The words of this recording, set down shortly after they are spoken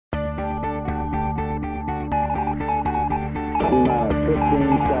15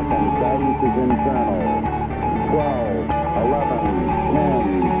 seconds. Guidance is internal. 12, 11,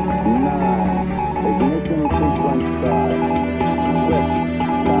 10, 9. Ignition sequence start. 6,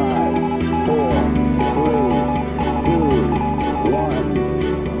 5, 4, 3, 2, 1,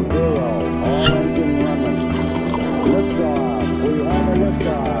 0. All engine running. Liftoff. We have a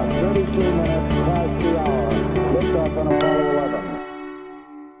liftoff. 32 minutes past the hour. Liftoff on Apollo 11.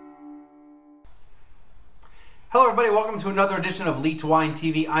 Hello everybody, welcome to another edition of Leet Wine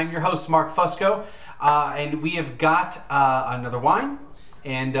TV. I'm your host, Mark Fusco, and we have got another wine,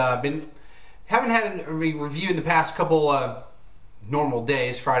 and haven't had a review in the past couple normal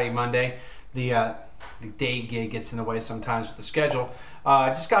days, Friday, Monday. The day gig gets in the way sometimes with the schedule.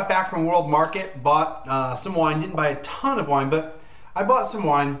 Just got back from World Market, bought some wine, didn't buy a ton of wine, but I bought some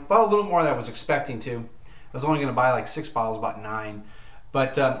wine, bought a little more than I was expecting to. I was only going to buy like 6 bottles, bought 9.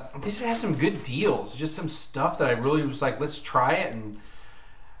 But this has some good deals, just some stuff that I really was like, let's try it. And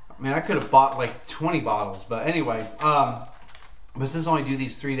I mean, I could have bought like 20 bottles, but anyway, but since I only do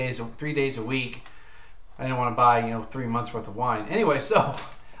these 3 days a week, I didn't want to buy 3 months worth of wine. Anyway, so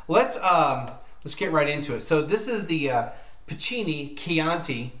let's get right into it. So this is the Piccini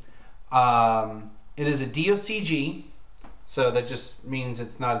Chianti. It is a DOCG, so that just means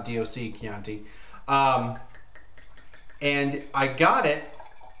it's not a DOC Chianti. And I got it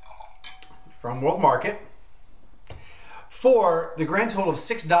from World Market for the grand total of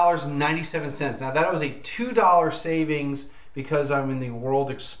 $6.97. Now that was a $2 savings because I'm in the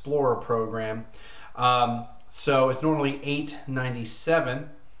World Explorer program. So it's normally $8.97.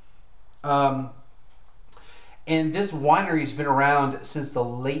 And this winery's been around since the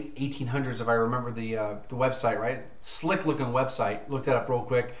late 1800s, if I remember the website right. Slick looking website. Looked it up real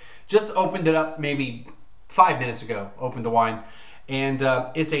quick. Just opened it up maybe 5 minutes ago, opened the wine, and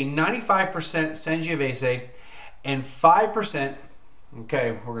it's a 95% Sangiovese and 5%,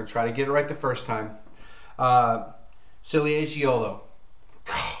 okay, we're going to try to get it right the first time, Ciliegiolo.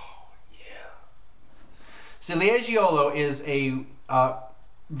 Oh, yeah. Ciliegiolo is a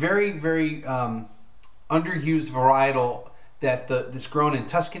very, very underused varietal that's grown in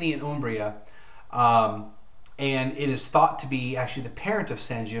Tuscany and Umbria, and it is thought to be actually the parent of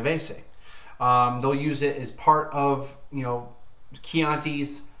Sangiovese. They'll use it as part of,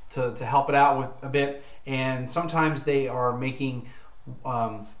 Chiantis to help it out with a bit, and sometimes they are making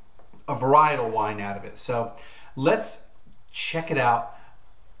a varietal wine out of it. So let's check it out,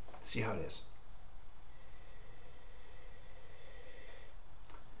 see how it is.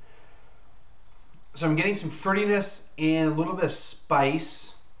 So I'm getting some fruitiness and a little bit of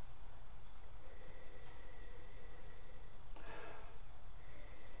spice.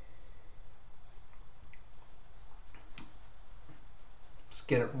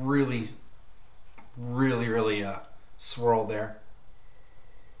 Get it really swirled there.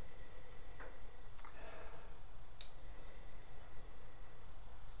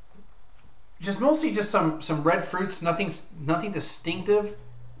 Just mostly just some red fruits, nothing distinctive.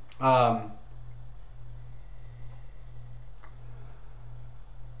 I'm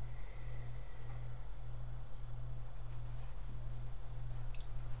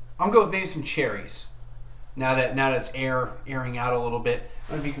gonna go with maybe some cherries. Now that it's airing out a little bit.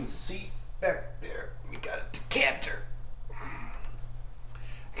 I don't know if you can see back there. We got a decanter.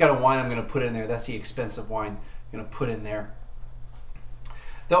 Got a wine I'm going to put in there. That's the expensive wine I'm going to put in there.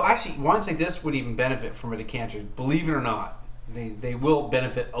 Though actually, wines like this would even benefit from a decanter. Believe it or not, they will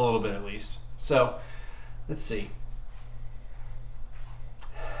benefit a little bit at least. So let's see.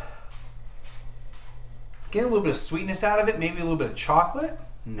 Getting a little bit of sweetness out of it. Maybe a little bit of chocolate.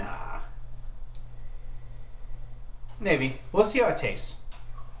 Nah. Maybe. We'll see how it tastes.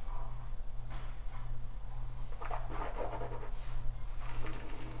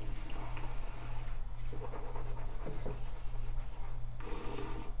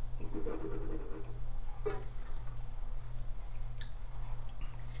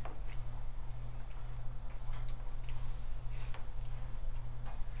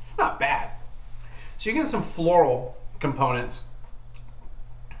 It's not bad. So you get some floral components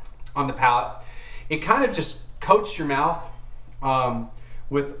on the palate. It kind of just coats your mouth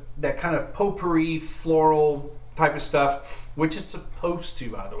with that kind of potpourri floral type of stuff, which is supposed to,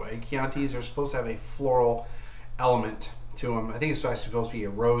 by the way. Chiantis are supposed to have a floral element to them. I think it's actually supposed to be a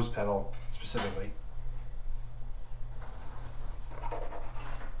rose petal specifically.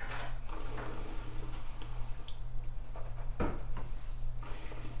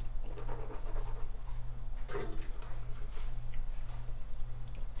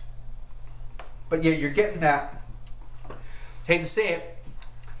 But yeah, you're getting that, hate to say it,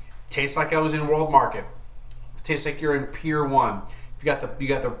 tastes like I was in World Market. tastes like you're in Pier 1. You got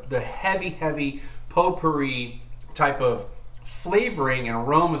the heavy potpourri type of flavoring and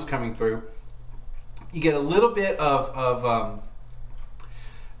aromas coming through. You get a little bit of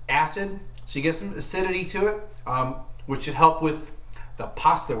acid, so you get some acidity to it, which should help with the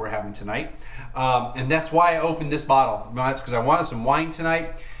pasta we're having tonight. And that's why I opened this bottle. That's because I wanted some wine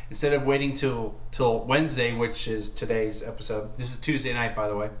tonight instead of waiting till Wednesday, which is today's episode. This is Tuesday night, by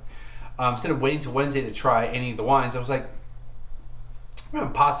the way. Instead of waiting till Wednesday to try any of the wines, I was like, we're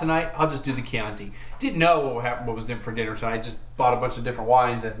having pasta night. I'll just do the Chianti. Didn't know what was in for dinner tonight. Just bought a bunch of different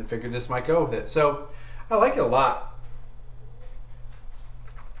wines and figured this might go with it. So I like it a lot.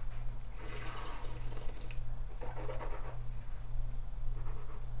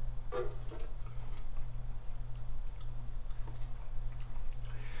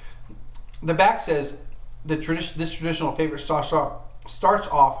 The back says this traditional favorite sauce starts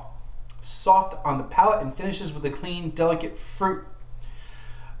off soft on the palate and finishes with a clean, delicate fruit.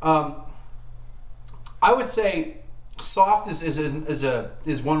 I would say soft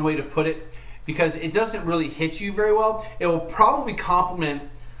is one way to put it, because it doesn't really hit you very well. It will probably complement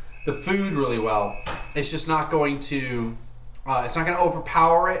the food really well. It's just not going to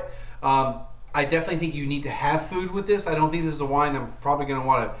overpower it. I definitely think you need to have food with this. I don't think this is a wine that I'm probably going to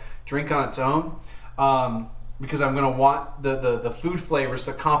want to drink on its own, because I'm going to want the food flavors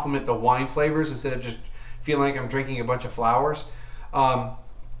to complement the wine flavors instead of just feeling like I'm drinking a bunch of flowers.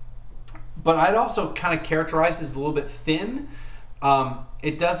 But I'd also kind of characterize this as a little bit thin.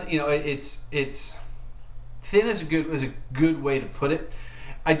 It doesn't, it's thin is a good way to put it.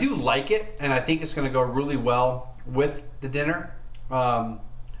 I do like it, and I think it's going to go really well with the dinner.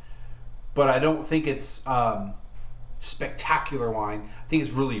 But I don't think it's spectacular wine. I think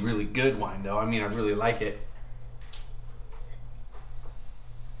it's really, really good wine, though. I mean, I really like it.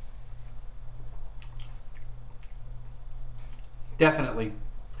 Definitely.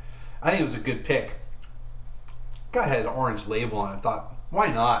 I think it was a good pick. Got had an orange label on it. I thought, why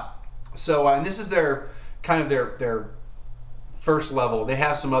not? So, and this is their kind of their first level. They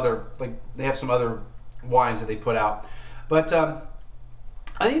have some other wines that they put out, but I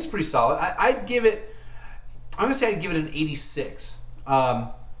think it's pretty solid. I'd give it. I'm gonna say I'd give it an 86.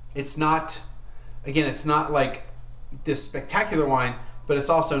 It's not, again, it's not like this spectacular wine, but it's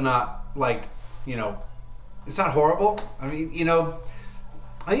also not like, it's not horrible. I mean,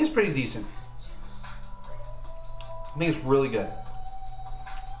 I think it's pretty decent. I think it's really good.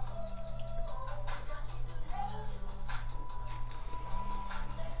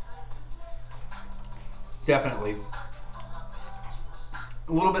 Definitely.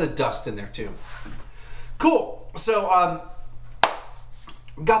 A little bit of dust in there too. Cool. So,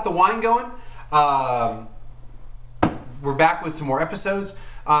 got the wine going. We're back with some more episodes.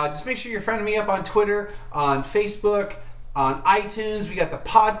 Just make sure you're friending me up on Twitter, on Facebook, on iTunes. We got the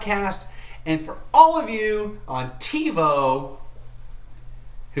podcast. And for all of you on TiVo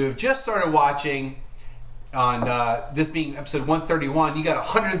who have just started watching, on this being episode 131, you got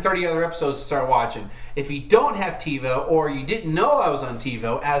 130 other episodes to start watching. If you don't have TiVo, or you didn't know I was on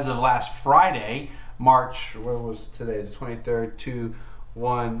TiVo as of last Friday, March, what was today, the 23rd, 2,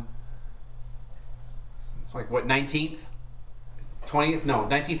 1, it's like what, 19th? 20th? No,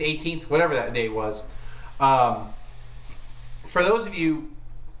 19th, 18th, whatever that day was. For those of you,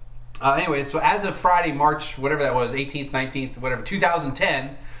 anyway, so as of Friday, March, whatever that was, 18th, 19th, whatever,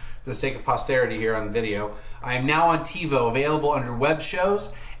 2010, for the sake of posterity here on the video, I am now on TiVo, available under web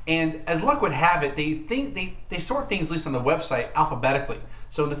shows. And as luck would have it, they sort things, at least on the website, alphabetically.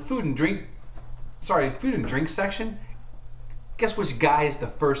 So in the food and drink section, guess which guy is the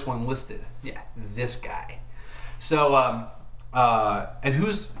first one listed? Yeah, this guy. So, and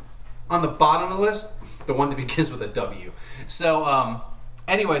who's on the bottom of the list? The one that begins with a W. So,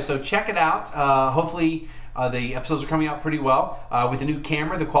 anyway, so check it out. Hopefully, the episodes are coming out pretty well. With the new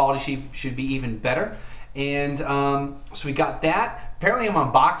camera, the quality should be even better. And so we got that. Apparently I'm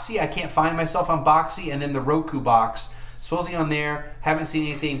on Boxy. I can't find myself on Boxy. And then the Roku box. Supposedly on there. Haven't seen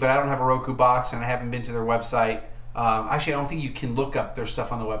anything, but I don't have a Roku box, and I haven't been to their website. Actually, I don't think you can look up their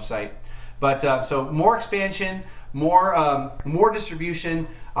stuff on the website. But so more expansion, more distribution.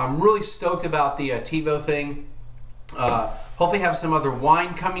 I'm really stoked about the TiVo thing. Hopefully have some other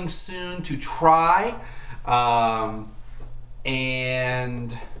wine coming soon to try.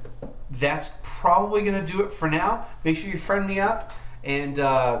 And that's probably going to do it for now. Make sure you friend me up, and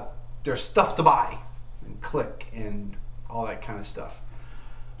there's stuff to buy and click and all that kind of stuff.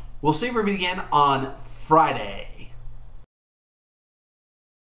 We'll see you again on Friday.